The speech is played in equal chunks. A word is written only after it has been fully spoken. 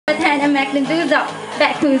Bathan and Macklin dudes up,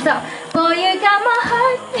 back who's up. Boy, you got my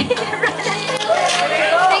heart. Sing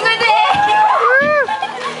with me.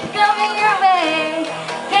 Coming your way.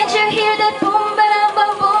 Can't you hear that boom, ba-dum,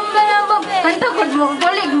 boom, boom, ba-dum, boom? Kanta good mo,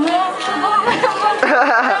 galing mo. Boom, ba-dum,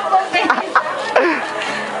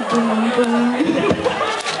 boom, boom, boom.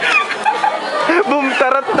 Boom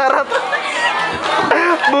tarat tarat.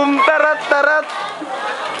 Boom tarat tarat.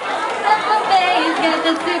 Got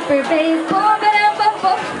the super bass. Boom, ba-dum, boom,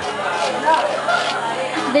 boom.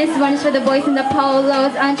 This one is for the boys in the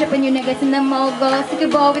polos, entrepreneur niggas in the moguls. He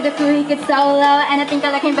could ball with the crew, he could solo. And I think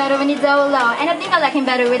I like him better when he's solo. And I think I like him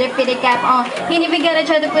better with a fitted cap on. He ain't even gotta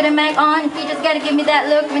try to put a Mac on. He just gotta give me that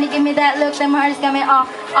look. When he give me that look, then my heart is coming off.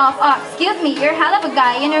 Excuse me, you're a hell of a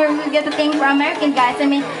guy. You know who get the thing for American guys. I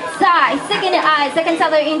mean, sigh, sick in the eyes. I can tell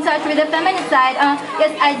they're in touch with the feminine side.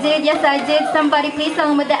 Yes I did. Somebody please tell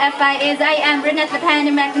him what the F.I. is. I am Ronette with hand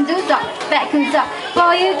and Mac and dudes up, back who's up.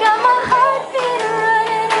 Boy, you got my heart beating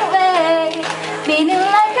running away, beating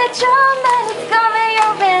like a drum and it's coming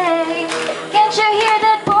your way. Can't you hear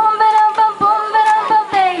that boom, ba-dum, bum, boom, ba-dum, bum,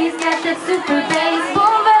 bass? Got that super bass,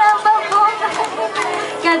 boom, ba-dum, bum, boom.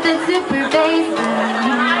 Got that super bass.